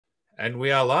And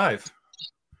we are live.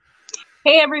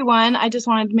 Hey everyone, I just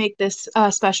wanted to make this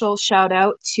special shout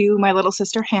out to my little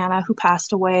sister Hannah, who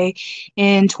passed away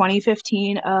in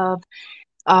 2015 of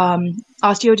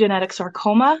osteogenetic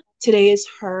sarcoma. Today is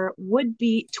her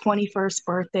would-be 21st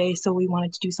birthday, so we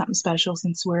wanted to do something special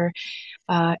since we're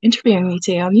interviewing me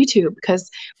today on YouTube,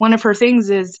 because one of her things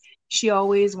is she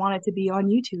always wanted to be on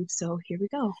YouTube, so here we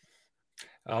go.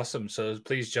 Awesome. So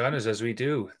please join us as we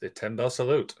do the 10-bell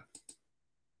salute.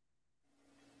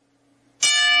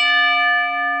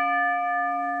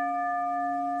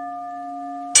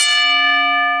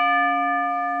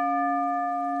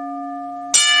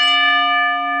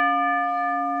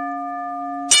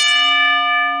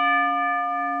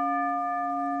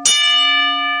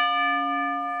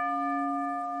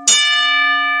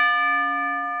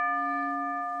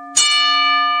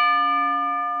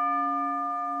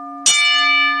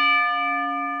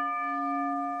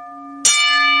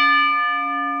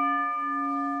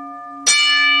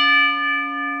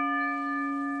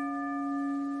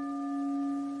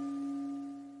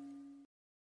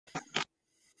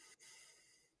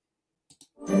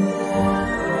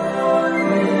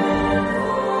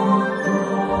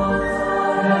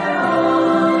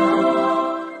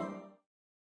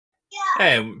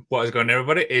 And what is going on,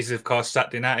 everybody? It is, of course,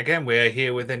 Saturday night again. We are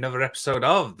here with another episode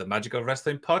of the Magic of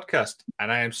Wrestling podcast.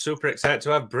 And I am super excited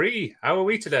to have Bree. How are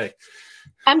we today?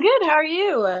 I'm good. How are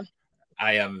you?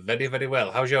 I am very, very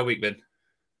well. How's your week been?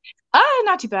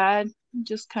 Not too bad.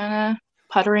 Just kind of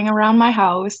puttering around my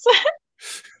house.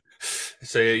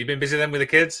 So you've been busy then with the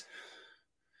kids?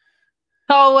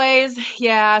 Always,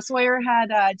 yeah. Sawyer had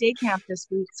day camp this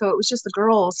week, so it was just the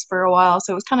girls for a while,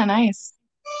 so it was kind of nice.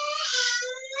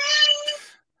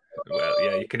 Well,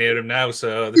 yeah, you can hear him now,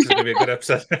 so this is going to be a good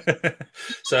episode.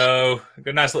 So, a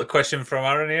good, nice little question from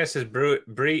Aaron here. It says,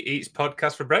 Bree eats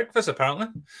podcast for breakfast, apparently.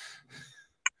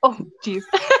 Oh, jeez.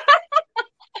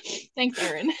 Thanks,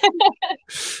 Aaron.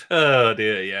 Oh,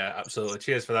 dear, yeah, absolutely.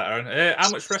 Cheers for that, Aaron. How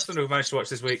much wrestling have we managed to watch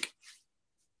this week?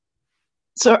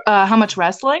 So, how much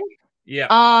wrestling?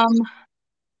 Yeah.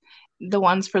 The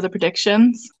ones for the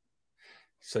predictions.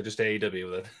 So just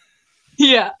AEW then.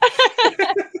 Yeah.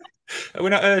 Are we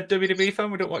not a WWE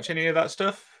fan? We don't watch any of that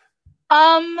stuff?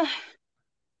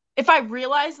 If I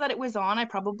realized that it was on, I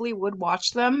probably would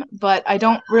watch them, but I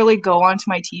don't really go onto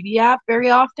my TV app very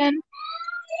often.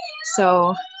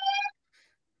 So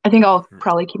I think I'll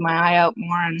probably keep my eye out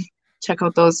more and check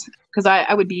out those, because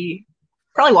I would be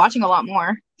probably watching a lot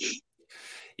more.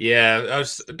 Yeah,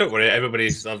 don't worry. Everybody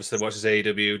obviously watches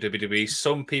AEW, WWE.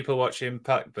 Some people watch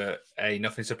Impact, but hey,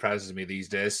 nothing surprises me these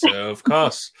days. So, of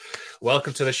course,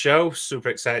 welcome to the show. Super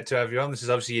excited to have you on. This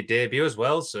is obviously your debut as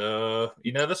well. So,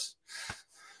 you nervous?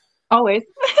 Always.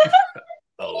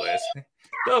 Always.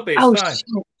 Don't be, it's fine. Shit.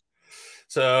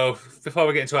 So, before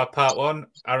we get into our part one,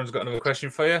 Aaron's got another question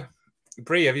for you.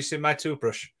 Bree, have you seen my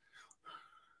toothbrush?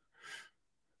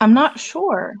 I'm not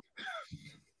sure.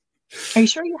 Are you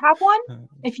sure you have one?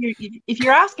 If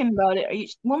you're asking about it,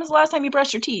 when was the last time you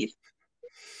brushed your teeth?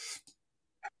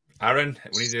 Aaron,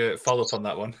 we need to follow up on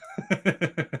that one.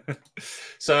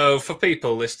 So for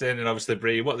people listening, and obviously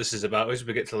Bree, what this is about is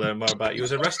we get to learn more about you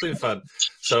as a wrestling fan.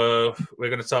 So we're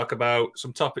going to talk about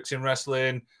some topics in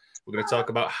wrestling. We're going to talk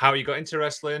about how you got into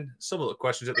wrestling, some little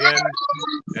questions at the end,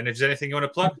 and if there's anything you want to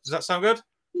plug. Does that sound good?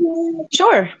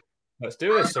 Sure. Let's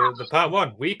do this. So the part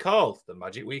one, we call the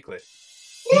Magic Weekly.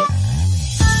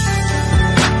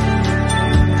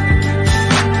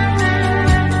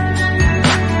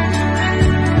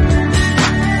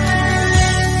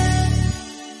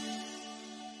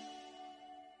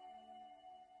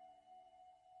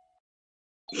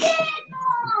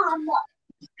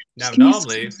 Now,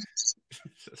 normally,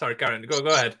 sorry, Karen, go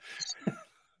ahead. Are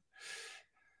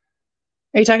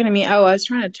you talking to me? Oh, I was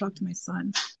trying to talk to my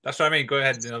son. That's what I mean. Go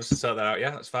ahead and obviously sort that out.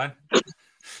 Yeah, that's fine.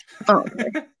 Oh,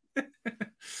 okay.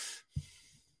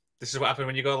 This is what happens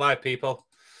when you go live, people.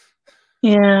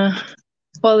 Yeah.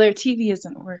 Well, their TV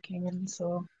isn't working, and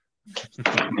so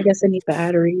I guess I need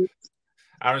batteries.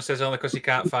 Aaron says only because he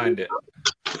can't find it.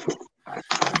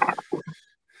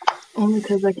 Only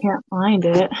because I can't find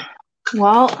it.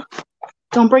 Well,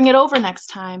 don't bring it over next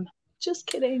time. Just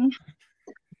kidding.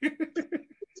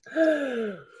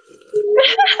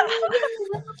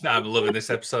 I'm loving this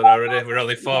episode already. We're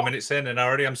only 4 minutes in and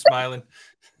already I'm smiling.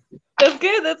 That's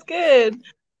good. That's good.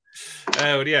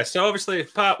 Yeah, so obviously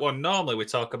part one, normally we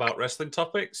talk about wrestling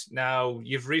topics. Now,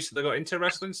 you've recently got into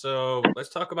wrestling, so let's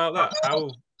talk about that.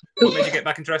 What made you get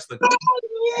back into wrestling?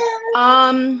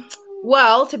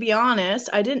 Well, to be honest,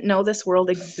 I didn't know this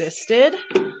world existed,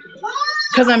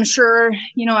 because I'm sure,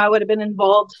 I would have been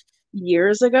involved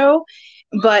years ago.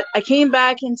 But I came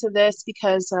back into this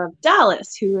because of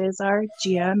Dallas, who is our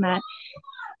GM at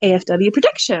AFW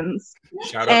Predictions.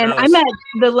 Shout out And I Dallas. met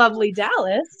the lovely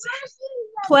Dallas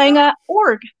playing a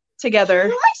org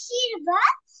together.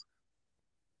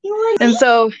 And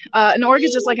so an org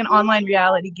is just like an online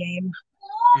reality game.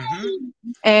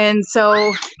 And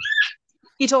so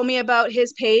he told me about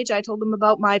his page. I told him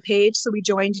about my page. So we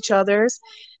joined each other's.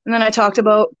 And then I talked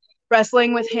about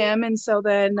wrestling with him. And so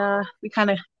then we kind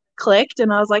of clicked.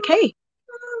 And I was like, hey,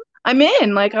 I'm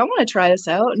in. Like, I want to try this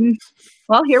out. And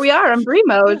well, here we are. I'm Bree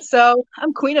mode. So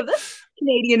I'm queen of this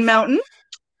Canadian mountain.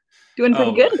 Doing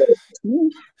pretty good.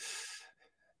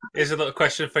 Here's a little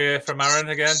question for you from Aaron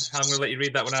again. I'm going to let you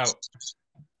read that one out.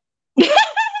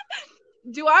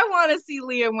 Do I want to see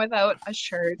Liam without a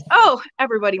shirt? Oh,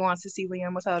 everybody wants to see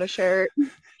Liam without a shirt.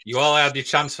 You all had your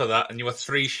chance for that, and you were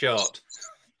 3 short.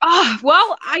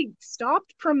 Well, I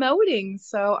stopped promoting,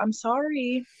 so I'm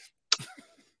sorry.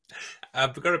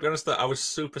 I've got to be honest, I was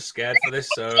super scared for this,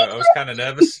 so I was kind of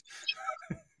nervous.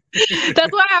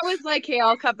 That's why I was like, hey,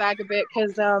 I'll cut back a bit,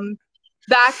 because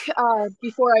back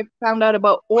before I found out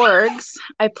about orgs,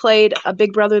 I played a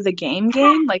Big Brother the game,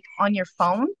 like on your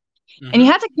phone. And you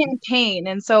had to campaign.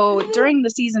 And so during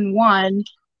the season 1,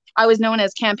 I was known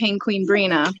as Campaign Queen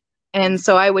Brina. And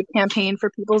so I would campaign for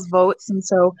people's votes. And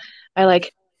so I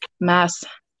like mass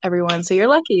everyone. So you're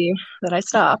lucky that I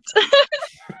stopped.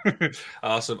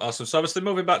 Awesome. So obviously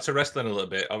moving back to wrestling a little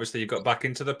bit, obviously you got back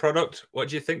into the product. What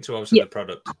do you think to obviously the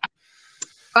product?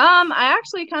 I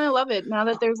actually kind of love it now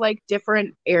that there's like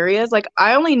different areas. Like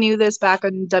I only knew this back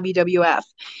on WWF,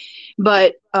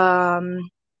 but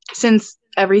since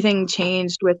everything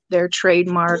changed with their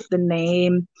trademark, the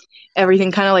name,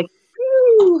 everything kind of like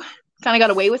kind of got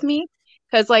away with me.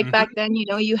 Because like back then, you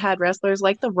know, you had wrestlers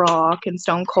like The Rock and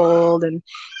Stone Cold and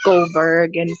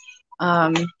Goldberg and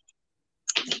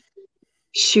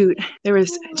there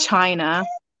was China,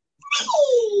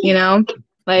 you know,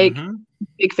 like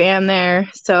big fan there.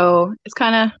 So it's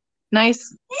kind of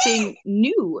nice seeing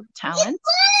new talent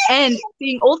and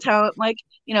seeing old talent like,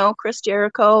 you know, Chris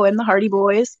Jericho and the Hardy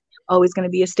Boys. Always going to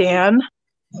be a stan.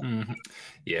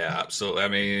 Yeah, absolutely. I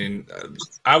mean,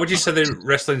 how would you say the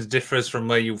wrestling differs from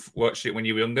where you've watched it when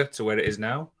you were younger to where it is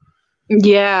now?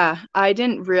 Yeah, I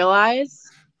didn't realize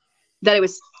that it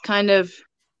was kind of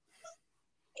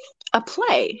a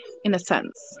play in a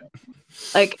sense.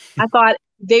 Like, I thought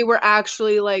they were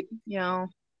actually like, you know,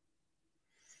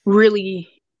 really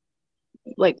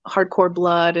like hardcore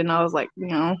blood. And I was like, you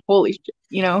know, holy shit,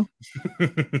 you know. So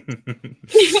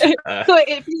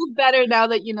it feels better now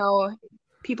that, you know,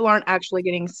 people aren't actually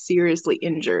getting seriously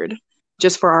injured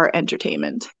just for our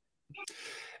entertainment.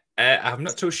 I'm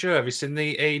not too sure. Have you seen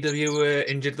the AEW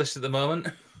injured list at the moment?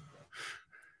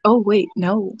 Oh, wait,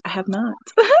 no, I have not.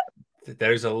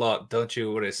 There's a lot, don't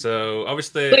you worry. So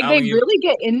obviously, like they really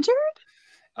get injured?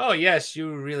 Oh yes,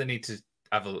 you really need to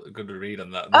have a good read on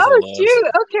that. There's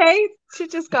shoot, okay,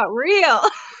 shit just got real.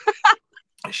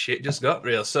 Shit just got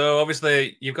real. So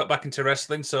obviously, you've got back into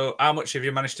wrestling. So how much have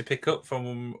you managed to pick up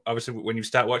from obviously when you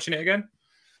start watching it again?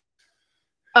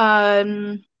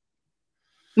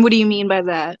 What do you mean by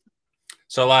that?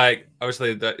 So, like,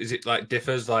 obviously, is it like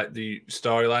differs, like the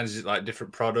storylines? Is it like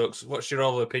different products? What's your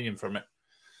overall opinion from it?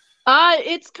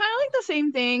 It's kind of like the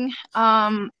same thing.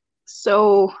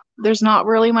 So there's not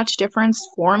really much difference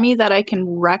for me that I can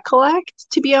recollect,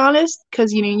 to be honest,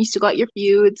 because you know you still got your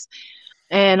feuds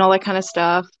and all that kind of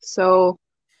stuff. So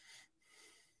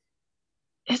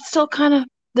it's still kind of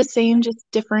the same, just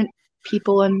different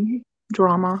people and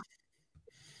drama.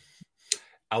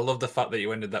 I love the fact that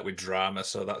you ended that with drama,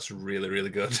 so that's really, really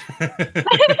good.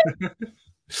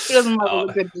 He doesn't love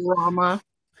a good drama.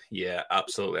 Yeah,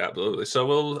 absolutely. So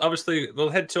we'll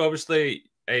head to obviously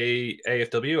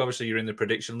AFW. Obviously, you're in the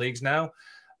prediction leagues now.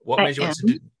 What made you want to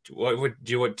do? What would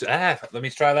you want to? Let me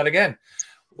try that again.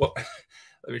 What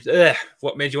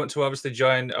made you want to obviously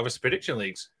join obviously prediction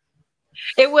leagues?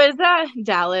 It was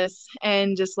Dallas,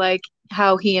 and just like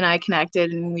how he and I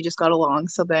connected, and we just got along.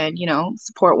 So then, you know,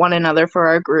 support one another for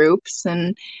our groups,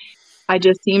 and I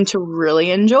just seem to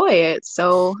really enjoy it.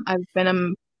 So I've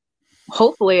been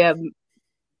hopefully a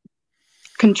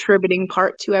contributing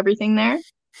part to everything there.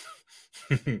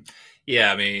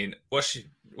 Yeah, I mean, what you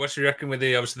reckon with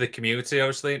the community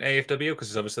obviously in AFW,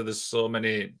 because obviously there's so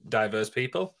many diverse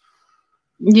people.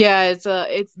 Yeah,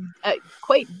 it's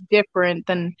quite different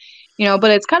than, you know,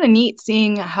 but it's kind of neat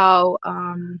seeing how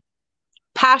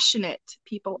passionate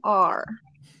people are.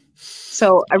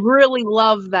 So I really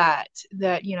love that,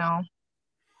 you know,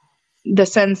 the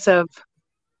sense of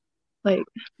like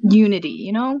unity,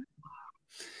 you know?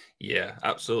 Yeah,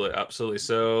 absolutely, absolutely.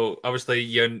 So obviously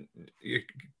your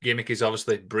gimmick is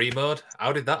obviously Bree mode.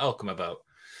 How did that all come about?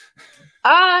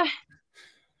 Uh,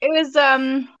 it was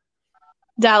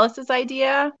Dallas's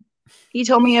idea. He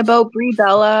told me about Brie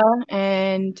Bella,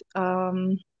 and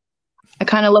I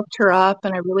kind of looked her up,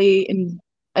 and I really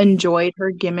enjoyed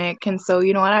her gimmick. And so,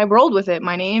 you know what, I rolled with it.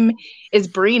 My name is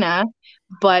Brina,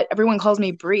 but everyone calls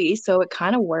me Brie, so it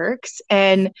kind of works.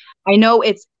 And I know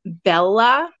it's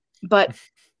Bella, but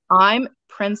I'm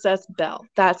Princess Belle.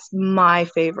 That's my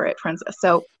favorite princess,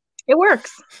 so it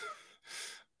works.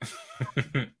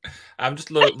 I'm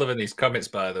just loving these comments,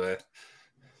 by the way.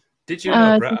 Did you know,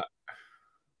 Uh, Brett?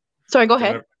 sorry, go Do you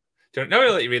ahead. want to, no,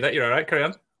 I'll let you read that. You're all right. Carry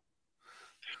on.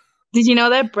 Did you know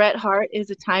that Bret Hart is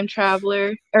a time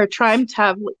traveler or traveling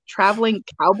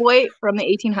cowboy from the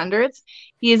 1800s?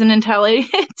 He is an Italian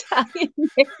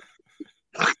mix.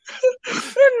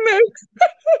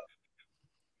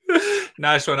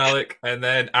 Nice one, Alec. And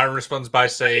then Aaron responds by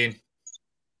saying,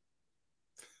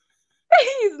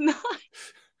 He's not.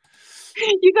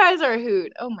 You guys are a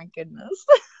hoot. Oh my goodness.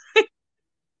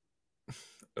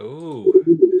 "Oh."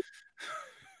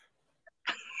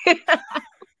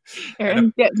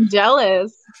 Aaron's getting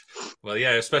jealous. Well,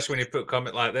 yeah, especially when you put a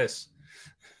comment like this.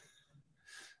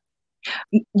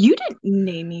 You didn't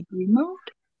name me Blue Mode,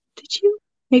 did you?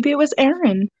 Maybe it was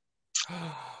Aaron.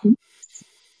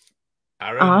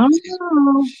 Aaron,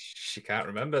 Oh. she can't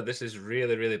remember. This is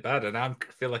really, really bad, and I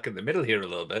feel like in the middle here a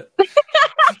little bit.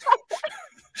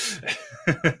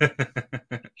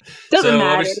 Doesn't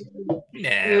matter.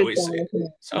 Yeah,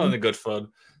 it's all in the good fun.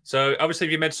 So obviously,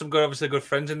 have you made some good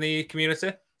friends in the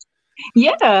community?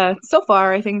 Yeah, so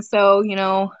far I think so. You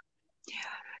know,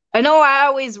 I know I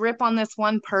always rip on this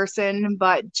one person,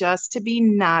 but just to be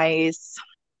nice,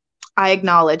 I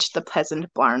acknowledge the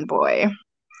peasant barn boy.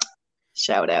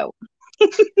 Shout out. I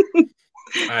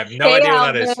have no Hey, idea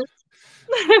what that is.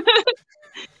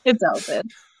 It's Elvis.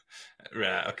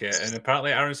 Right, okay. And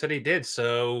apparently Aaron said he did.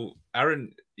 So,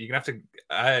 Aaron, you're going to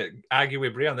have to argue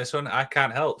with Bree on this one. I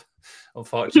can't help,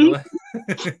 unfortunately.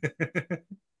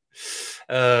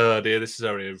 Oh, dear. This is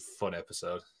already a fun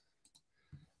episode.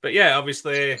 But yeah,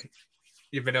 obviously,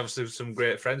 you've been obviously with some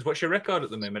great friends. What's your record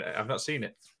at the moment? I've not seen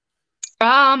it.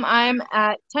 I'm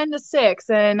at 10-6,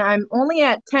 and I'm only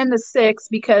at 10-6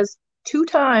 because 2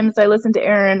 times I listened to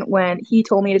Aaron when he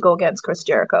told me to go against Chris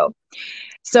Jericho.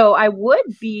 So I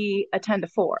would be a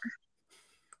 10-4.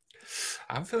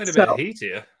 I'm feeling a bit of heat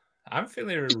here. I'm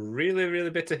feeling really, really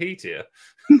bit of heat here.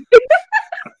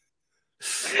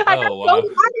 I got so mad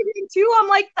at him too. I'm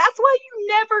like, that's why you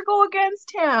never go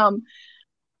against him.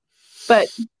 But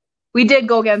we did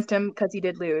go against him because he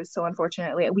did lose. So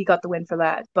unfortunately, we got the win for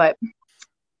that. But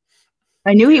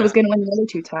I knew he was going to win the other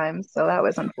 2 times. So that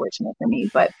was unfortunate for me.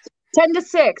 But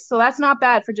 10-6. So that's not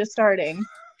bad for just starting.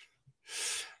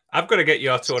 I've got to get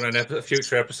you two on a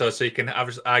future episode so you can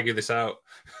argue this out.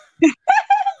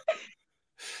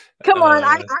 Come on,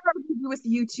 I have to do with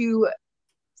you two.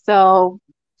 So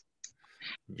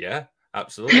yeah,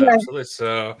 absolutely, absolutely.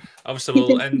 So obviously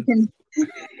we'll end.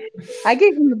 I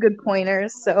gave him the good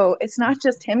pointers, so it's not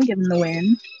just him getting the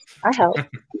win. I help.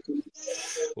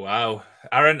 Wow,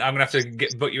 Aaron, I'm gonna have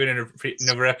to book you in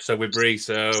another episode with Bree.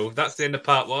 So that's the end of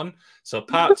part 1. So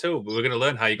part 2, we're gonna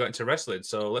learn how you got into wrestling.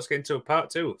 So let's get into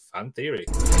part 2, fan theory.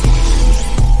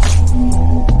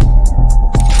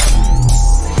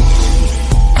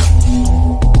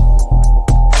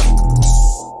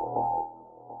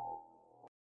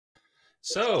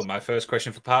 So my first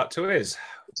question for part 2 is,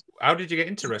 how did you get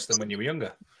into wrestling when you were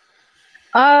younger?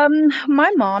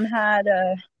 My mom had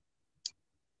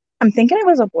I'm thinking it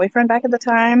was a boyfriend back at the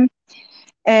time,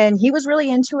 and he was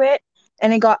really into it,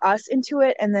 and it got us into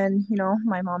it. And then, you know,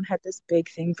 my mom had this big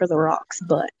thing for The Rock's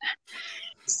butt.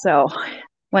 So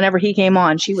whenever he came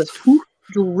on, she was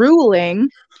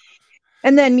drooling.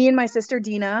 And then me and my sister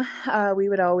Dina, we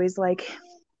would always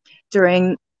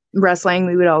during wrestling,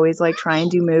 we would always try and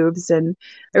do moves. And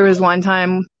there was one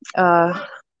time I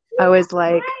was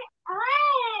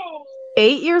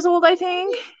 8 years old, I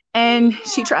think, and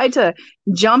she tried to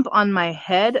jump on my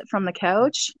head from the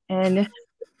couch, and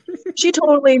she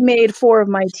totally made 4 of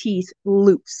my teeth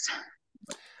loose.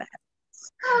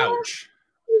 Ouch.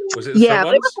 Was it the front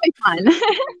ones? It was quite fun.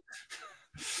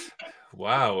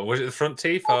 Wow. Was it the front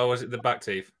teeth or was it the back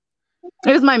teeth?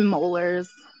 It was my molars.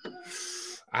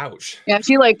 Ouch. Yeah,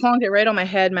 she plonked it right on my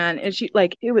head, man. And she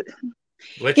it was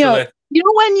literally. You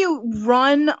know when you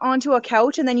run onto a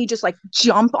couch and then you just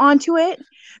jump onto it?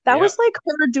 That was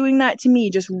her doing that to me,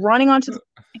 just running onto the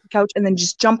couch and then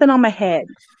just jumping on my head.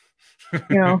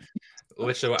 You know.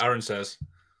 Literally what Aaron says.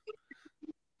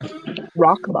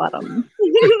 Rock bottom.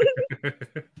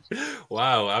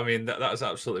 Wow. I mean, that's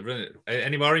absolutely brilliant.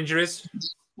 Any more injuries?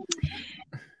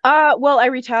 Well, I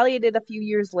retaliated a few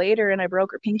years later and I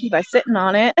broke her pinky by sitting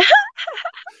on it.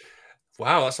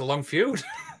 Wow, that's a long feud.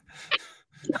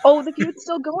 Oh, the feud's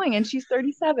still going and she's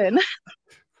 37.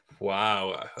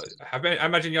 Wow. I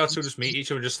imagine y'all two just meet each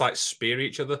other and just like spear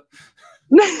each other.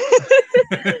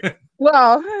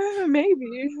 Well,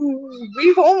 maybe.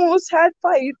 We've almost had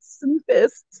fights and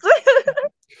fists.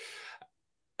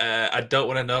 I don't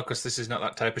want to know because this is not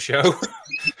that type of show.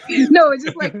 No, it's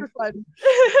just like for fun.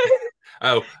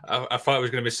 Oh, I thought it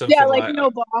was going to be something Yeah, like, you know,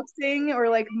 boxing or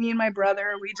like me and my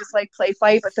brother, we just like play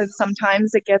fight, but then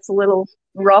sometimes it gets a little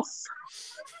rough.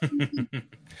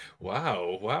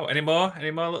 Wow. Any more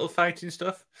little fighting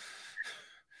stuff?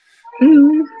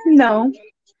 No.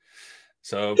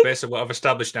 So basically what I've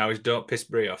established now is don't piss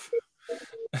Bree off.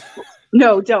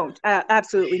 No, don't.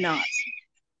 Absolutely not.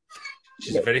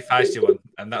 She's a very feisty one,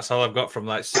 and that's all I've got from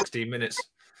like 16 minutes.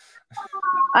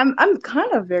 I'm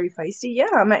kind of very feisty. Yeah,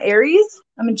 I'm an Aries.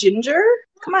 I'm a ginger.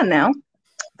 Come on now.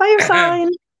 Fire sign.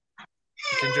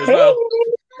 Ginger as well.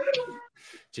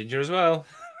 Ginger as well.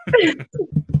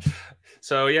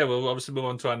 So yeah, we'll obviously move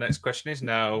on to our next question is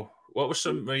now, what were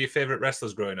some of your favorite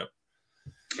wrestlers growing up?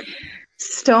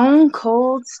 Stone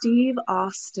Cold Steve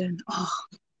Austin. Oh,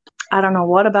 I don't know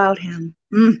what about him.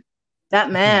 That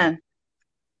man.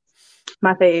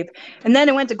 My fave. And then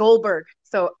it went to Goldberg.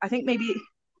 So I think maybe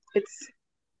it's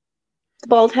the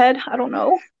bald head. I don't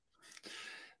know.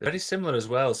 Very similar as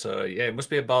well. So yeah, it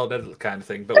must be a bald head kind of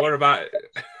thing. But what about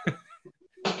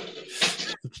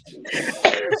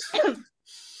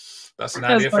that's an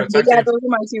idea for a tag team. Yeah, those are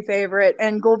my two favorite.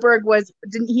 And Goldberg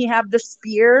didn't he have the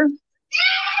spear?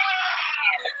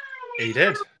 He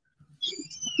did.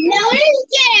 No,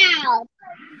 get out.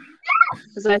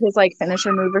 Was that his like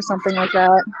finisher move or something like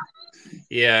that?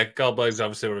 Yeah, Goldberg's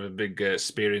obviously a big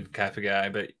spearing type of guy,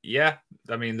 but yeah,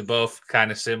 I mean they're both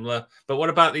kind of similar. But what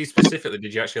about these specifically?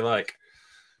 Did you actually like?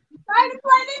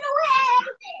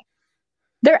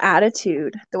 Their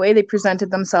attitude, the way they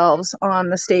presented themselves on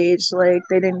the stage, like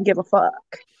they didn't give a fuck.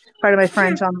 Part of my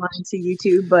French online to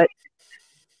YouTube, but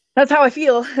that's how I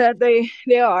feel that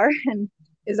they are. And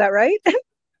is that right?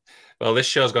 Well, this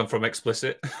show's gone from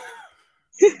explicit.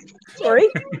 Sorry.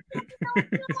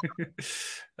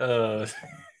 My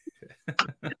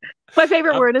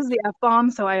favorite word is the F-bomb,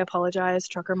 so I apologize,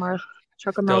 Trucker Mouth.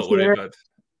 Don't worry, bud.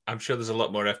 I'm sure there's a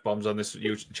lot more F-bombs on this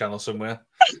YouTube channel somewhere.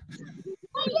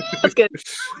 That's good.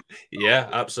 Yeah,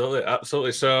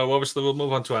 absolutely. So obviously we'll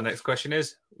move on to our next question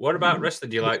is, what about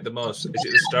wrestling do you like the most? Is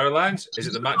it the storylines? Is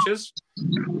it the matches?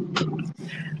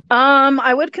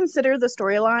 I would consider the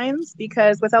storylines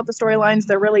because without the storylines,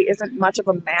 there really isn't much of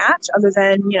a match other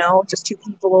than, you know, just two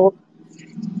people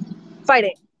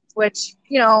fighting, which,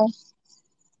 you know,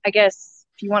 I guess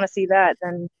if you want to see that,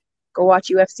 then go watch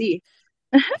UFC.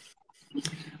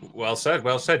 Well said.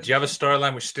 Do you have a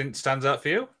storyline which stands out for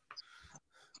you?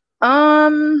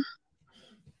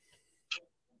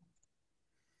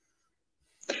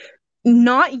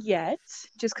 Not yet,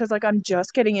 just because like I'm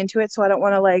just getting into it, so I don't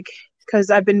want to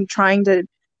because I've been trying to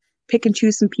pick and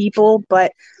choose some people,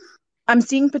 but I'm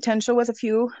seeing potential with a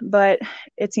few, but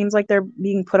it seems like they're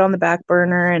being put on the back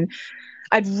burner, and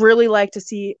I'd really like to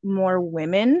see more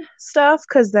women stuff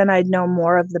because then I'd know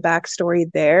more of the backstory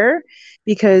there,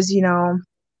 because, you know,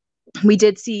 we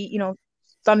did see, you know,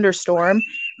 Thunderstorm,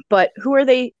 but who are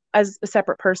they as a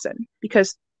separate person?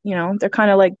 Because, you know, they're kind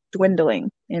of like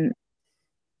dwindling in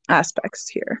aspects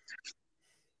here.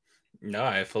 No,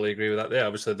 I fully agree with that there.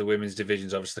 Obviously, the women's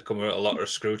division's obviously come with a lot of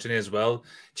scrutiny as well. Do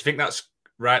you think that's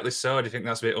rightly so, or do you think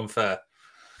that's a bit unfair?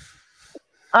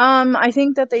 I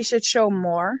think that they should show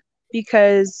more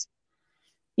because,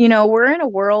 you know, we're in a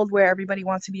world where everybody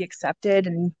wants to be accepted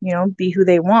and, you know, be who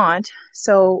they want.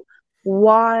 So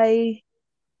why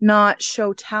not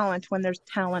show talent when there's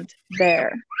talent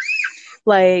there?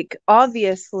 Like,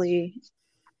 obviously,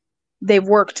 they've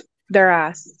worked their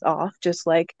ass off just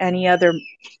like any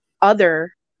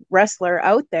other wrestler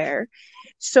out there.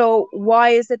 So why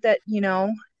is it that, you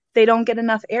know, they don't get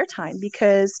enough airtime?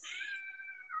 Because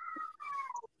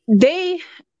I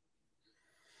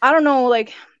don't know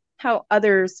like how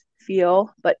others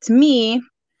feel, but to me,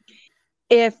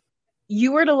 if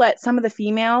you were to let some of the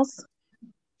females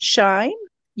shine,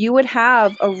 you would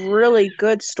have a really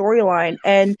good storyline.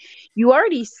 And you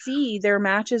already see their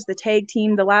matches, the tag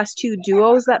team, the last two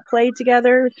duos that played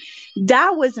together.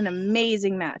 That was an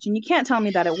amazing match. And you can't tell me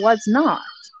that it was not.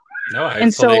 No,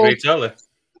 I fully agree totally.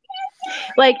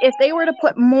 Like if they were to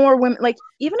put more women, like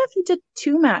even if you did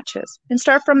 2 matches and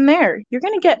start from there, you're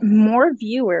going to get more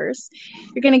viewers.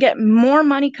 You're going to get more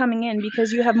money coming in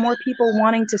because you have more people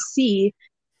wanting to see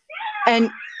and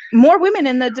more women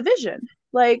in the division.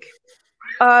 Like,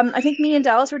 I think me and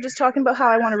Dallas were just talking about how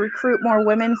I want to recruit more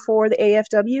women for the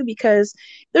AFW because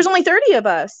there's only 30 of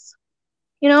us.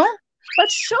 You know,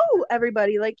 let's show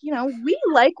everybody, like, you know, we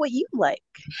like what you like.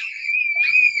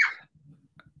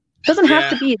 Doesn't have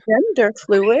to be gender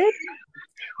fluid.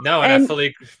 No, and I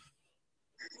fully.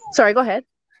 Sorry, go ahead.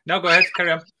 No, go ahead.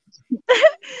 Carry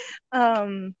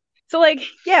on. So, like,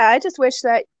 yeah, I just wish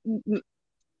that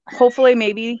hopefully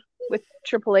maybe with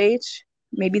Triple H,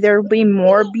 maybe there will be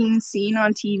more being seen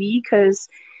on TV because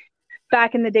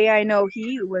back in the day, I know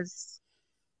he was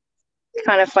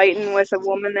kind of fighting with a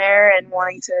woman there and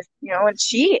wanting to, you know, and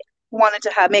she wanted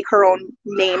to make her own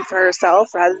name for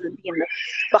herself rather than being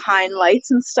behind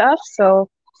lights and stuff. So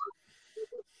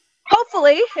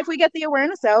hopefully if we get the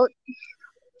awareness out,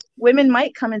 women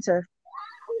might come into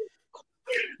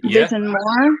vision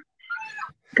more,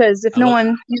 because if no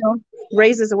one, you know,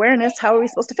 raises awareness, how are we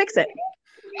supposed to fix it?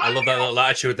 I love that little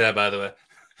attitude there, by the way.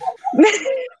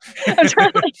 I'm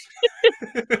trying to,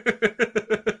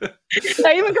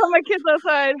 I even got my kids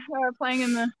outside playing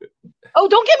in the. Oh,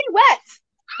 don't get me wet!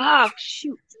 Ah,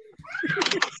 shoot!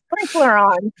 Sprinkler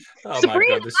on. Oh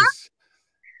Sabrina. My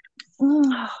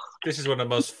God, this is one of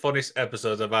the most funniest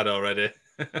episodes I've had already.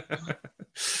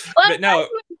 But no,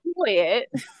 enjoy it.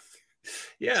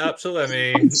 Yeah,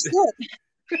 absolutely. I mean,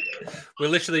 we're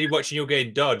literally watching you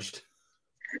getting dodged.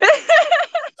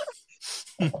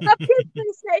 That's kids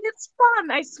can say it's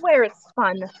fun. I swear it's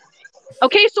fun.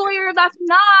 Okay, Sawyer, that's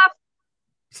enough.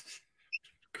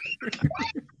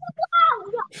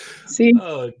 See?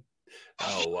 Oh,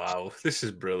 wow. This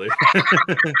is brilliant.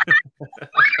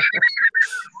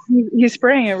 He's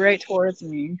spraying it right towards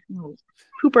me. Oh,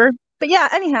 Cooper. But yeah,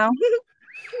 anyhow.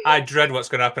 I dread what's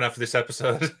going to happen after this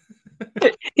episode.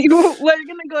 We're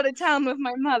going to go to town with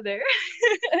my mother.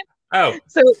 Oh.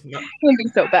 So it won't be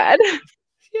so bad.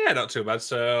 Yeah, not too bad.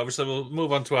 So obviously we'll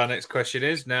move on to our next question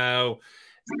is now,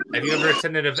 have you ever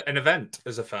attended an event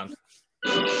as a fan?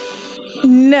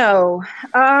 No.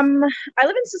 I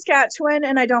live in Saskatchewan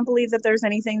and I don't believe that there's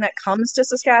anything that comes to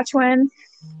Saskatchewan.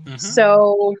 Mm-hmm.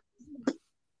 So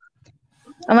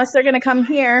unless they're going to come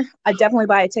here, I'd definitely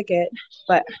buy a ticket,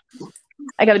 but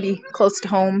I got to be close to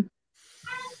home.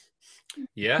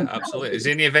 Yeah, absolutely. Is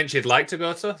there any events you'd like to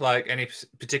go to? Like any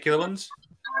particular ones?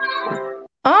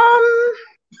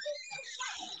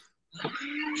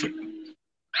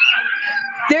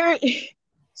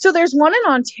 There's one in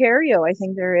Ontario, I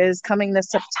think there is, coming this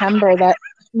September that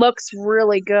looks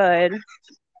really good.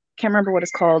 Can't remember what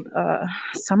it's called.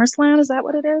 SummerSlam, is that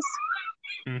what it is?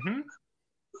 Mm-hmm.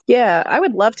 Yeah, I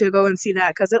would love to go and see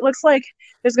that because it looks like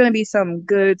there's going to be some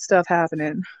good stuff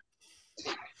happening.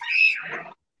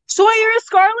 Sawyer, is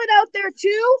Scarlett out there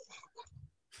too?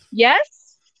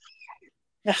 Yes?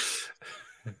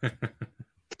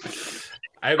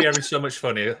 I hope you're having so much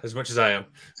fun here, as much as I am.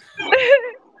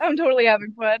 I'm totally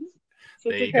having fun. So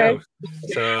there you go.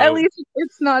 So, at least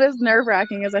it's not as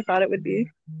nerve-wracking as I thought it would be.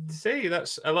 See,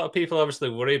 that's a lot of people obviously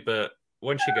worry, but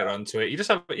once you get onto it, you just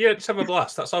have a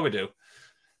blast. That's all we do.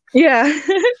 Yeah.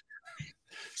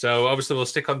 So obviously we'll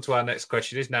stick on to our next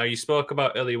question. Is now you spoke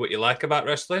about earlier what you like about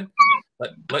wrestling.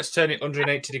 Let's turn it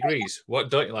 180 degrees.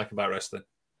 What don't you like about wrestling?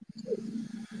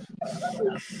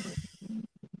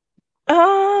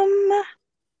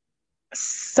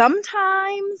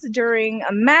 Sometimes during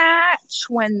a match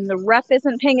when the ref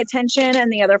isn't paying attention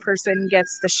and the other person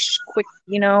gets the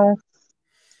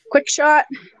quick shot,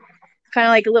 kind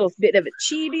of like a little bit of a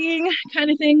cheating kind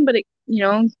of thing, but it,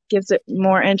 gives it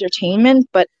more entertainment,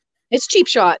 but it's cheap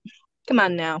shot. Come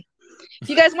on now. If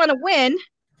you guys want to win.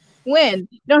 You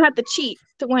don't have to cheat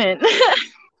to win.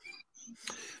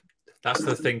 That's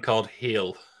the thing called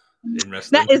heel in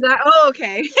wrestling. Oh,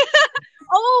 okay.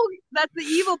 Oh, that's the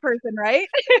evil person, right?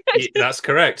 That's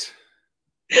correct.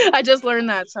 I just learned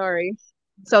that. Sorry.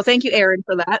 So thank you, Aaron,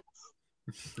 for that.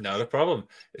 Not a problem.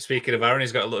 Speaking of Aaron,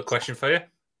 he's got a little question for you.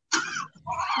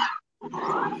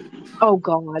 Oh,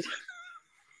 God.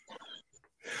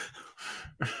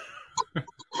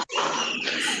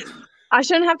 I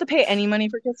shouldn't have to pay any money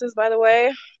for kisses, by the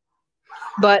way.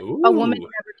 But Ooh. A woman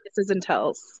never kisses and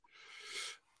tells.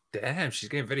 Damn, she's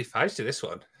getting very feisty, this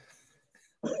one.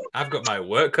 I've got my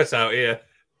work cut out here.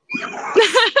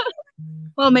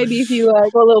 Well, maybe if you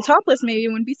go a little topless, maybe it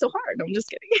wouldn't be so hard. I'm just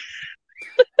kidding.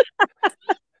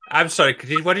 I'm sorry.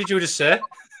 What did you just say?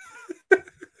 Do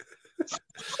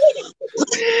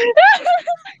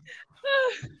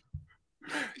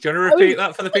you want to repeat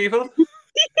that for the people?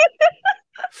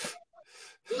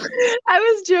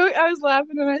 I was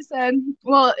laughing and I said,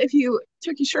 well, if you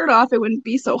took your shirt off, it wouldn't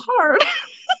be so hard.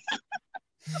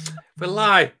 But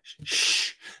lie.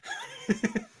 Shh.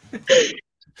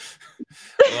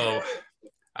 Oh,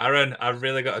 Aaron, I've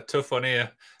really got a tough one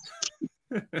here.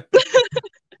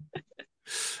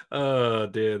 Oh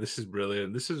dear, this is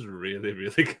brilliant. This is really,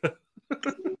 really good.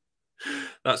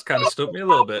 That's kind of stumped me a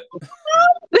little bit.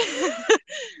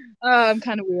 I'm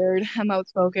kind of weird. I'm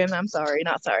outspoken. I'm sorry,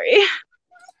 not sorry.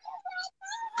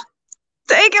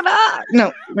 Take it off.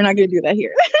 No, we're not gonna do that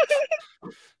here.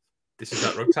 This is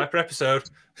that Rug Typer episode.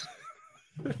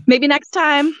 Maybe next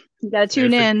time. You gotta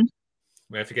tune in.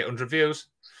 We have to get 100 views.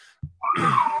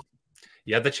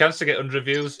 You had the chance to get 100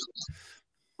 views.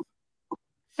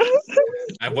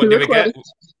 And what did we get?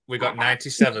 We got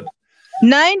 97.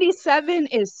 97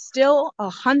 is still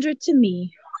 100 to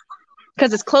me.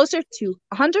 Because it's closer to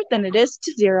 100 than it is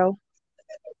to 0.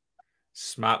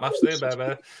 Smart maths there,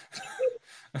 baby.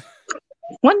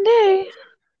 One day.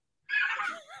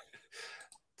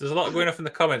 There's a lot going off in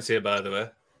the comments here, by the way.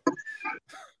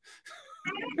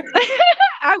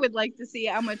 I would like to see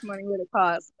how much money would it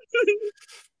cost.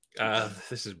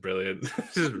 This is brilliant.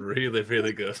 This is really,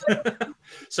 really good.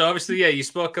 So obviously, yeah, you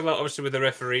spoke about obviously with the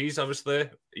referees. Obviously,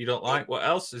 you don't like. What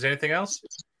else? Is there anything else?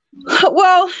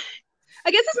 Well,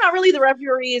 I guess it's not really the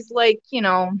referee's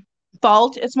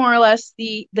fault. It's more or less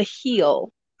the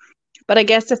heel. But I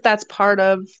guess if that's part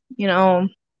of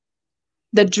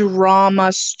the drama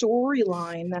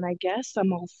storyline, then I guess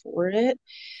I'm all for it.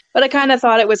 But I kind of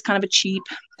thought it was kind of a cheap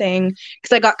thing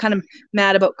because I got kind of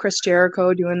mad about Chris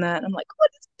Jericho doing that. I'm like, what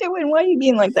is he doing? Why are you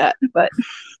being like that? But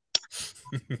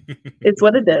it's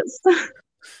what it is.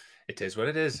 It is what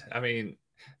it is. I mean,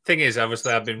 thing is,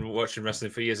 obviously, I've been watching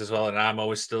wrestling for years as well, and I'm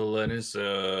always still learning.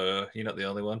 So you're not the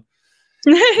only one.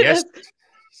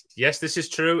 Yes, this is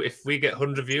true. If we get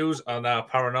 100 views on our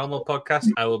paranormal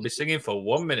podcast, I will be singing for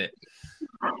 1 minute.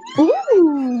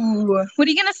 Ooh, what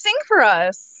are you gonna sing for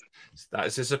us? That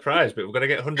is a surprise, but we're gonna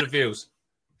get 100 views.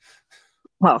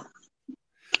 Well,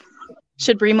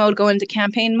 should Bree mode go into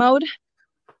campaign mode?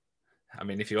 I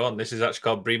mean, if you want, this is actually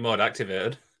called Bree mode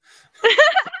activated.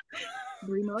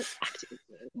 Bree mode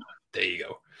activated. There you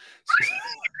go.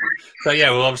 So yeah,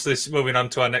 well, obviously, moving on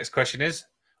to our next question is: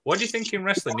 what do you think in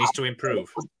wrestling needs to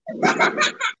improve?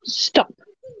 Stop.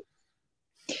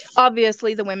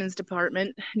 Obviously, the women's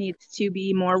department needs to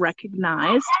be more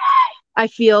recognized. I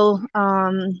feel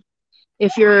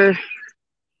if you're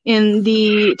in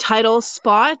the title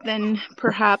spot, then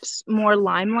perhaps more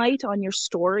limelight on your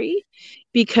story.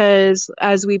 Because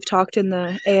as we've talked in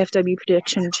the AFW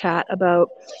prediction chat about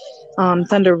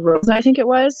Thunder Rosa, I think it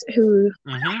was, who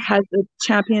has the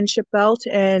championship belt,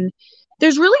 and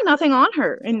there's really nothing on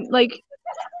her. And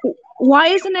why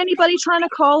isn't anybody trying to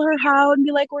call her out and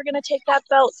be like, we're gonna take that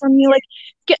belt from you? Like,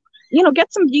 get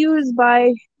some views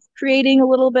by creating a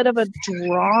little bit of a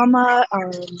drama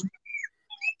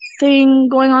thing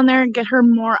going on there and get her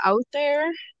more out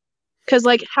there. Because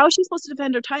how is she supposed to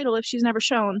defend her title if she's never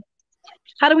shown?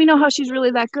 How do we know how she's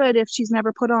really that good if she's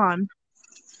never put on?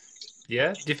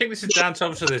 Yeah. Do you think this is down to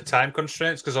obviously the time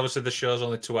constraints? Because obviously the show's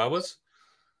only 2 hours.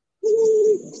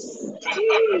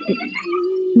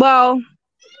 Well,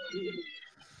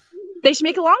 they should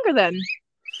make it longer then.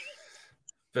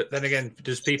 But then again,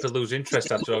 does people lose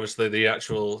interest after obviously the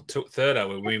actual third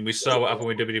hour? I mean, we saw what happened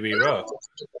with WWE Raw.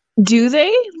 Do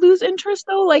they lose interest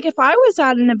though? If I was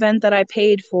at an event that I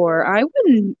paid for, I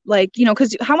wouldn't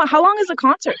because how long is a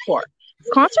concert for?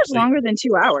 Concert's longer than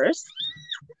 2 hours.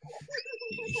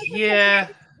 Yeah.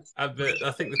 I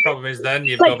think the problem is then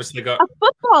you've obviously got... A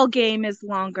football game is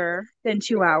longer than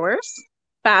 2 hours.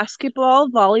 Basketball,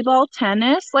 volleyball,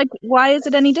 tennis. Why is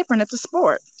it any different? It's a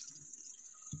sport.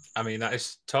 I mean, that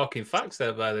is talking facts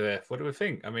there, by the way. What do we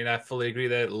think? I mean, I fully agree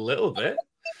there a little bit.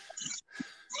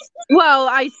 Well,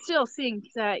 I still think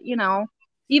that,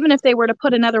 even if they were to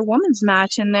put another women's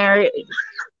match in there,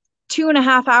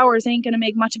 2.5 hours ain't going to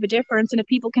make much of a difference. And if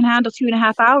people can handle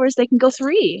 2.5 hours, they can go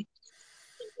 3.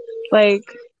 Fair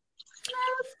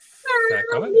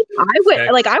comment.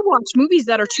 I watch movies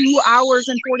that are 2 hours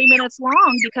and 40 minutes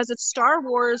long because it's Star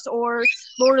Wars or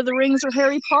Lord of the Rings or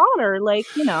Harry Potter.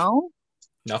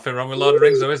 Nothing wrong with Lord of the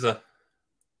Rings, though, is there?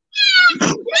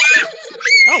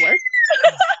 Oh, work.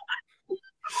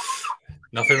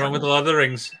 Nothing wrong with Lord of the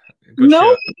Rings. Good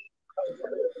nope. show.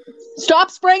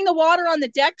 Stop spraying the water on the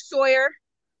deck, Sawyer.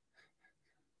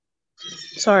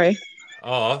 Sorry.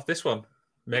 Oh, this one.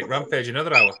 Make Rampage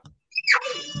another hour.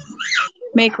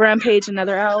 Make Rampage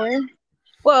another hour?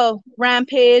 Well,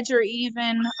 Rampage or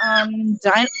even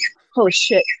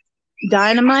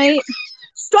Dynamite.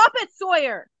 Stop it,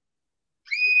 Sawyer!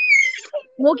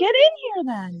 Well, get in here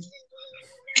then.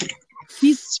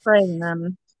 He's spraying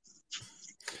them.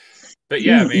 But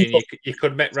yeah, I mean, you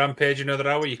could make Rampage another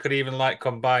hour. You could even like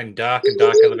combine Dark and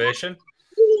Dark Elevation.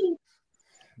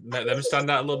 Make them stand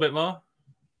out a little bit more.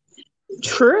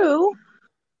 True.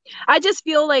 I just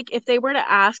feel like if they were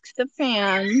to ask the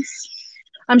fans,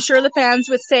 I'm sure the fans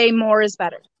would say more is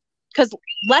better. Because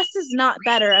less is not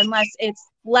better unless it's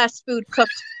less food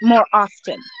cooked more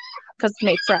often. Because it's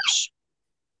made fresh.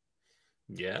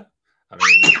 Yeah. I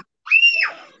mean,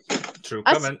 true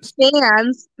comments.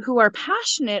 Fans who are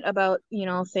passionate about,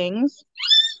 things,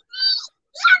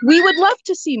 we would love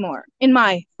to see more, in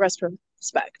my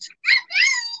respect.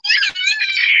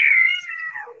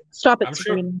 Stop it,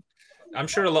 I'm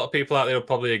sure a lot of people out there will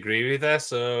probably agree with that.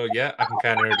 So yeah, I can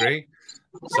kind of agree.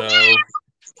 So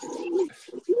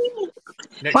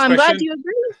next I'm question. glad you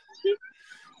agree.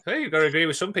 Hey, you've got to agree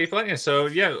with some people, haven't you? So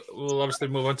yeah, we'll obviously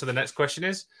move on to the next question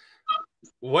is,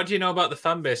 what do you know about the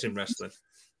fan base in wrestling?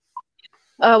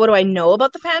 What do I know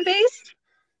about the fan base?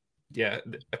 Yeah.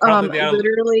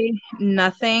 Literally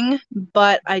nothing,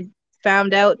 but I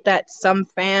found out that some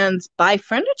fans buy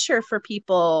furniture for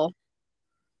people.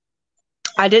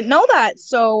 I didn't know that,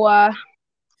 so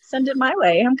send it my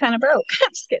way. I'm kind of broke.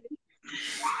 Just kidding.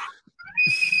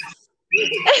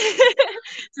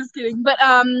 Just kidding. But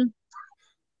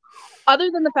other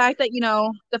than the fact that,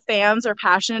 the fans are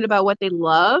passionate about what they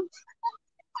love,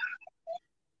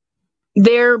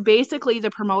 they're basically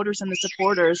the promoters and the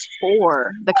supporters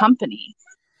for the company.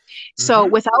 So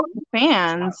without the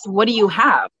fans, what do you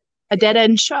have? A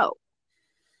dead-end show.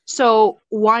 So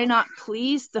why not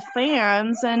please the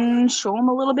fans and show them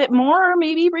a little bit more,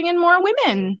 maybe bring in more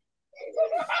women?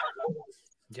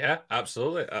 Yeah,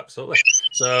 absolutely. Absolutely.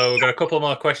 So we've got a couple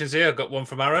more questions here. I've got one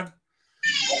from Aaron.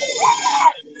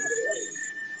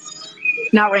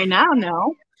 Not right now,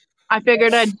 no. I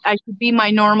figured I should be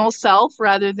my normal self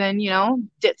rather than,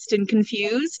 ditched and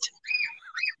confused.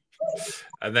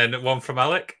 And then one from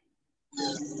Alec.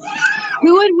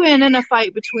 Who would win in a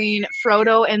fight between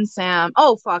Frodo and Sam?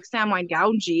 Oh, fuck, Samwise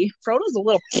Gamgee. Frodo's a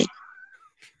little...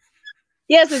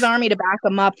 He has his army to back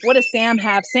him up. What does Sam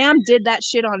have? Sam did that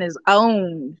shit on his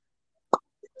own.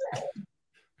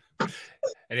 And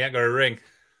he ain't got a ring.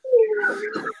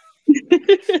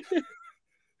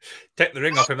 Take the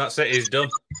ring off him, that's it, he's done.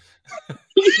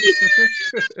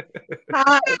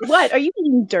 What? Are you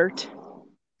eating dirt?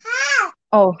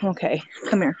 Oh, okay.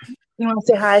 Come here. You want to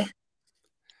say hi?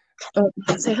 Oh,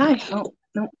 say hi. Oh,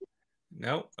 no.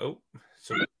 No. Oh.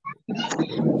 So...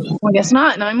 Well, I guess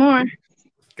not. No more.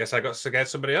 Guess I got to get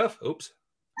somebody off. Oops.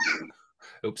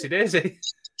 Oopsie daisy.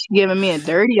 Giving me a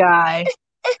dirty eye.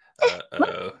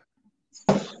 Uh-oh.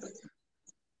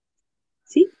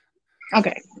 See?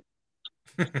 Okay.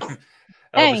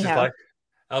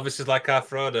 Elvis is like our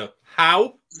Frodo.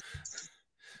 How?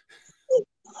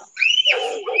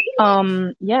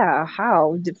 Yeah,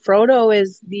 how? Frodo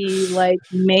is the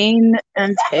main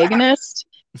antagonist.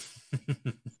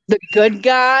 The good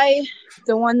guy,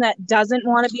 the one that doesn't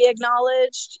want to be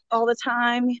acknowledged all the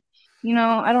time.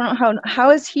 I don't know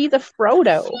how is he the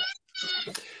Frodo?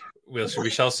 We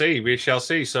shall see. We shall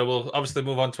see. So we'll obviously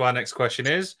move on to our next question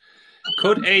is,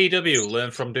 could AEW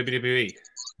learn from WWE?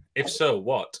 If so,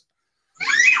 what?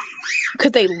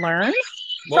 Could they learn?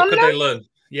 What could they learn?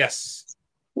 Yes.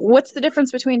 What's the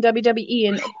difference between WWE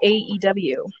and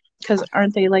AEW? Because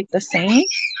aren't they the same?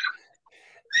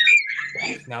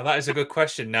 Now, that is a good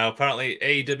question. Now, apparently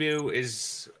AEW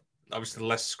is obviously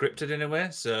less scripted in a way,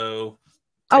 so...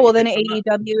 Oh, well, then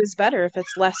AEW is better if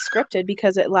it's less scripted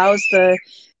because it allows the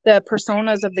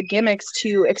personas of the gimmicks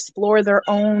to explore their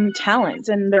own talents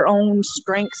and their own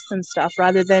strengths and stuff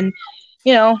rather than,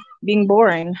 being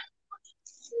boring.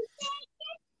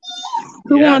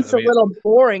 Who wants a little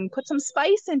boring? Put some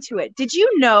spice into it. Did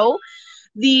you know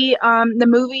the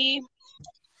movie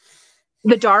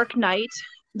The Dark Knight,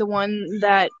 the one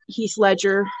that Heath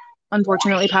Ledger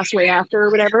unfortunately passed away after or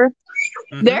whatever?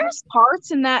 Mm-hmm. There's parts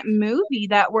in that movie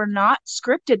that were not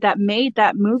scripted that made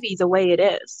that movie the way it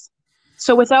is.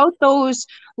 So without those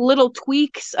little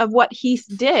tweaks of what Heath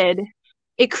did,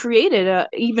 it created a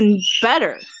even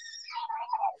better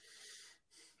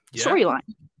storyline.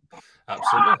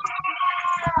 Absolutely.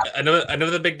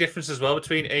 Another big difference as well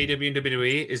between AEW and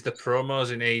WWE is the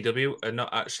promos in AEW are not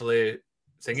actually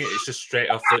thingy. It's just straight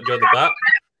off the bat.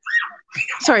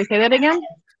 Sorry, say that again?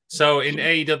 So in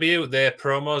AEW, their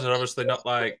promos are obviously not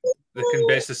they can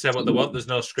basically say what they want. There's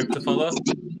no script to follow.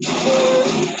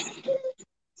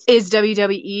 Is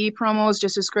WWE promos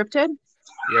just as scripted?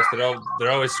 Yes,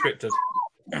 they're always scripted.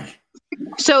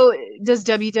 So does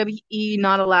WWE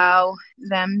not allow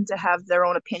them to have their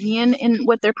own opinion in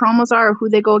what their promos are, or who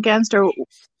they go against, or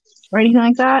anything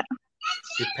like that?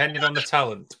 Depending on the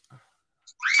talent.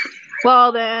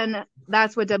 Well, then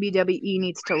that's what WWE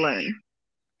needs to learn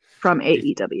from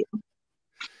AEW.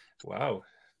 Wow.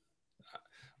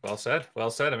 Well said.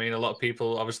 Well said. I mean, a lot of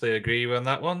people obviously agree on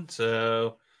that one.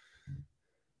 So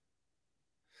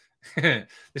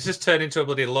this has turned into a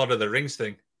bloody Lord of the Rings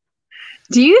thing.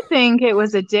 Do you think it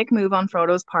was a dick move on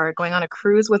Frodo's part going on a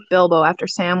cruise with Bilbo after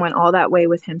Sam went all that way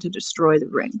with him to destroy the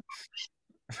ring?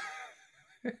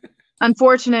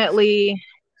 Unfortunately,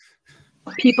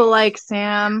 people like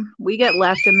Sam, we get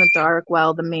left in the dark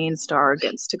while the main star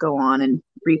gets to go on and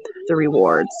reap the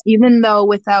rewards, even though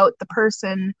without the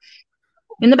person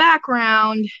in the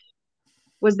background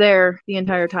was there the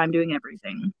entire time doing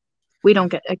everything. We don't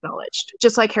get acknowledged,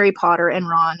 just like Harry Potter and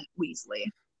Ron Weasley.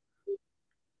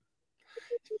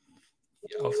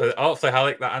 Hopefully,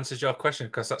 Alec, that answers your question,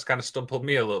 because that's kind of stumbled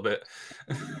me a little bit.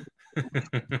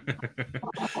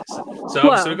 So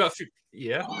obviously we've got a few.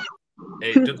 Yeah,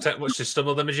 it doesn't take much to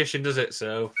stumble the magician, does it?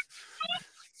 So,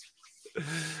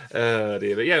 oh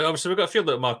dear. But yeah, obviously we've got a few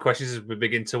little more questions as we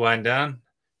begin to wind down.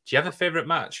 Do you have a favorite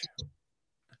match?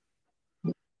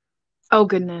 Oh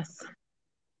goodness.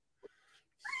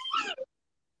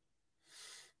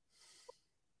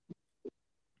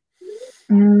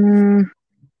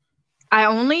 I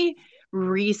only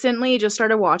recently just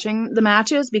started watching the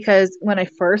matches because when I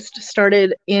first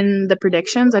started in the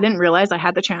predictions, I didn't realize I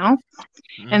had the channel.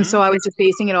 And so I was just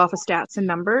basing it off of stats and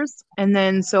numbers. And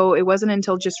then so it wasn't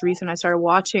until just recent I started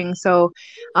watching. So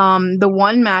the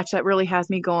one match that really has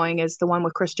me going is the one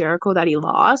with Chris Jericho that he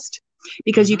lost,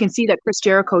 because you can see that Chris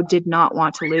Jericho did not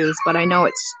want to lose, but I know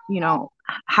it's,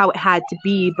 how it had to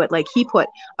be, but like he put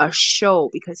a show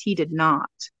because he did not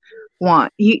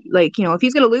want, if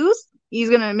he's going to lose, he's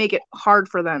going to make it hard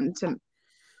for them to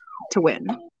win.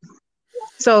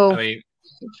 So, I mean,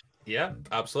 yeah,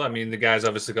 absolutely. I mean, the guy's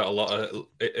obviously got a lot of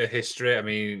history. I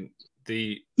mean,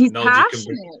 he's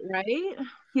passionate, right?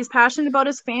 He's passionate about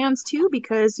his fans too,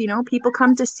 because, people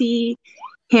come to see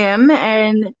him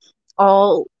and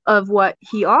all of what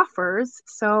he offers.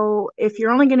 So if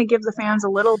you're only going to give the fans a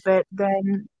little bit,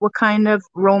 then what kind of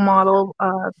role model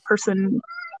person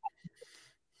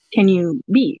can you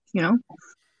be,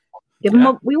 Give them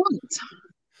what we want.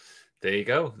 There you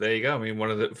go. There you go. I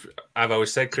mean, I've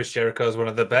always said Chris Jericho is one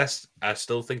of the best. I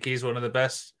still think he's one of the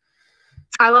best.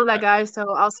 I love that guy,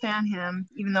 so I'll stand him,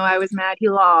 even though I was mad he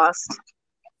lost.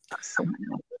 So mad.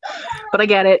 But I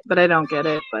get it, but I don't get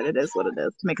it. But it is what it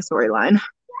is to make a storyline.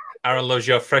 Aaron loves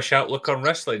your fresh outlook on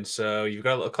wrestling, so you've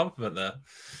got a little compliment there.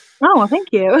 Oh, well, thank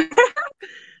you.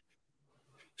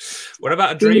 What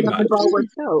about a dream match?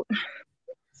 Out.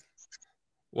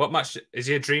 What match is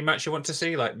he a dream match you want to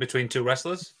see, like between two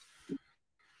wrestlers?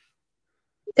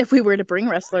 If we were to bring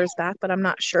wrestlers back, but I'm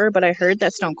not sure. But I heard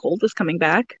that Stone Cold was coming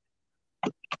back.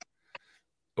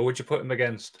 Who would you put him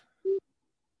against?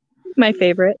 My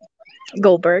favorite,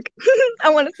 Goldberg. I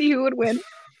want to see who would win.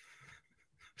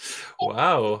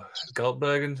 Wow,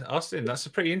 Goldberg and Austin. That's a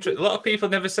pretty interesting. A lot of people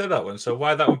never said that one. So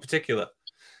why that one in particular?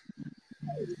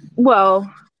 Well,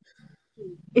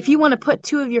 if you want to put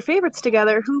two of your favorites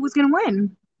together, who was going to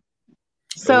win?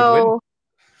 So,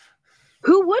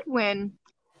 who would win?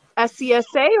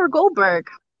 SCSA or Goldberg?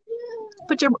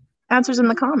 Put your answers in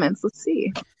the comments. Let's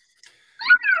see.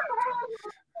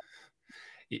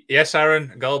 Yes,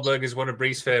 Aaron, Goldberg is one of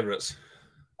Bree's favorites.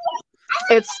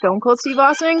 It's Stone Cold Steve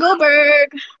Austin and Goldberg.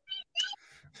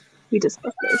 We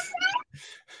discussed this.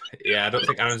 Yeah, I don't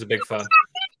think Aaron's a big fan.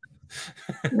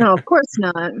 No, of course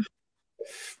not.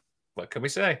 What can we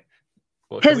say?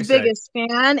 His biggest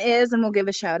fan is, and we'll give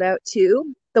a shout out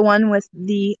to, the one with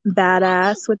the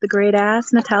badass with the great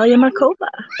ass, Natalia Markova.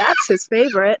 That's his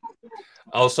favorite.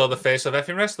 Also the face of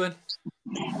effing wrestling.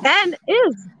 And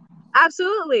is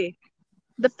absolutely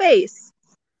the face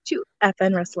to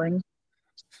FN wrestling.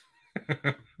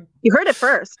 You heard it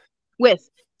first with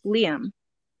Liam,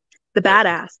 the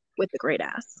badass with the great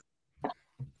ass.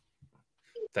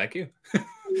 Thank you.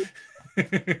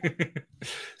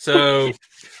 So,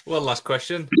 one last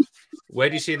question. Where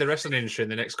do you see the wrestling industry in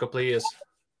the next couple of years?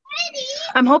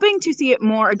 I'm hoping to see it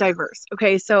more diverse.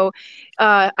 Okay, so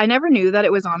I never knew that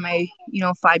it was on my,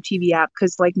 5 TV app,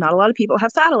 because like not a lot of people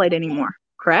have satellite anymore.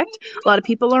 correct? A lot of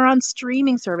people are on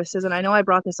streaming services, and I know I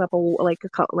brought this up like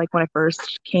when I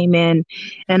first came in,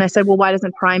 and I said, well, why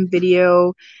doesn't Prime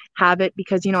Video have it?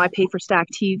 Because I pay for Stack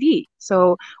TV.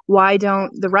 So why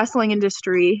don't the wrestling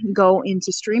industry go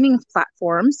into streaming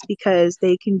platforms, because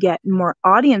they can get more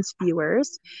audience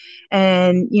viewers,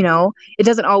 and it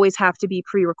doesn't always have to be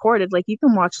pre-recorded. Like, you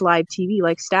can watch live TV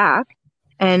like Stack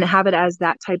and have it as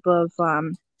that type of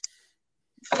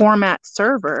format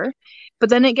server, but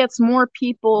then it gets more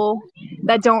people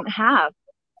that don't have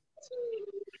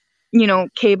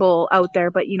cable out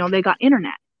there, but they got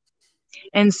internet.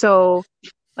 And so,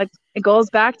 like, it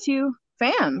goes back to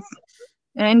fans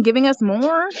and giving us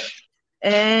more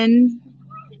and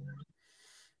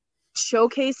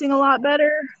showcasing a lot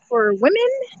better for women,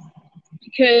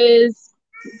 because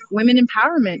women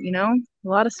empowerment, a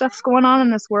lot of stuff's going on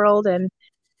in this world, and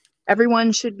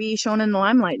everyone should be shown in the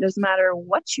limelight. Doesn't matter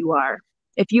what you are.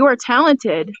 If you are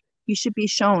talented, you should be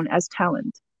shown as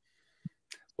talent.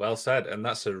 Well said. And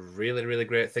that's a really, really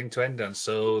great thing to end on.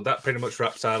 So that pretty much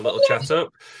wraps our little chat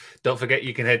up. Don't forget,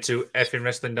 you can head to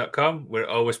effingwrestling.com. We're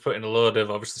always putting a load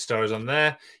of, obviously, stories on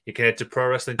there. You can head to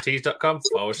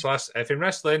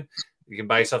prowrestlingtees.com/effingwrestling. You can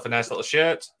buy yourself a nice little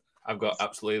shirt. I've got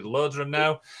absolutely loads of them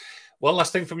now. One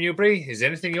last thing from you, Bree. Is there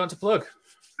anything you want to plug?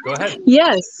 Go ahead.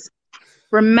 Yes.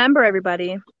 Remember,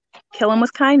 everybody, kill them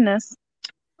with kindness,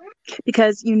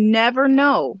 because you never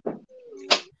know.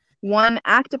 One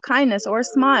act of kindness or a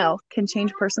smile can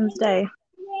change a person's day.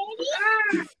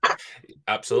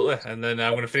 Absolutely. And then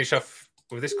I'm going to finish off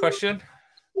with this question.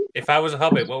 If I was a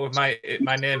hobbit, what would my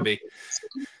name be?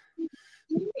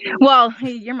 Well,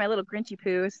 you're my little Grinchy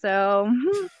poo, so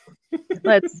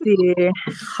let's see.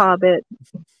 Hobbit.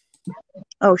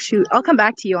 Oh, shoot. I'll come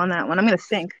back to you on that one. I'm going to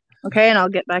think. Okay, and I'll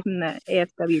get back in the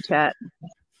AFW chat.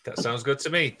 That sounds good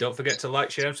to me. Don't forget to like,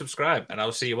 share, and subscribe. And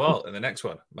I'll see you all in the next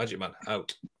one. Magic Man,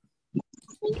 out.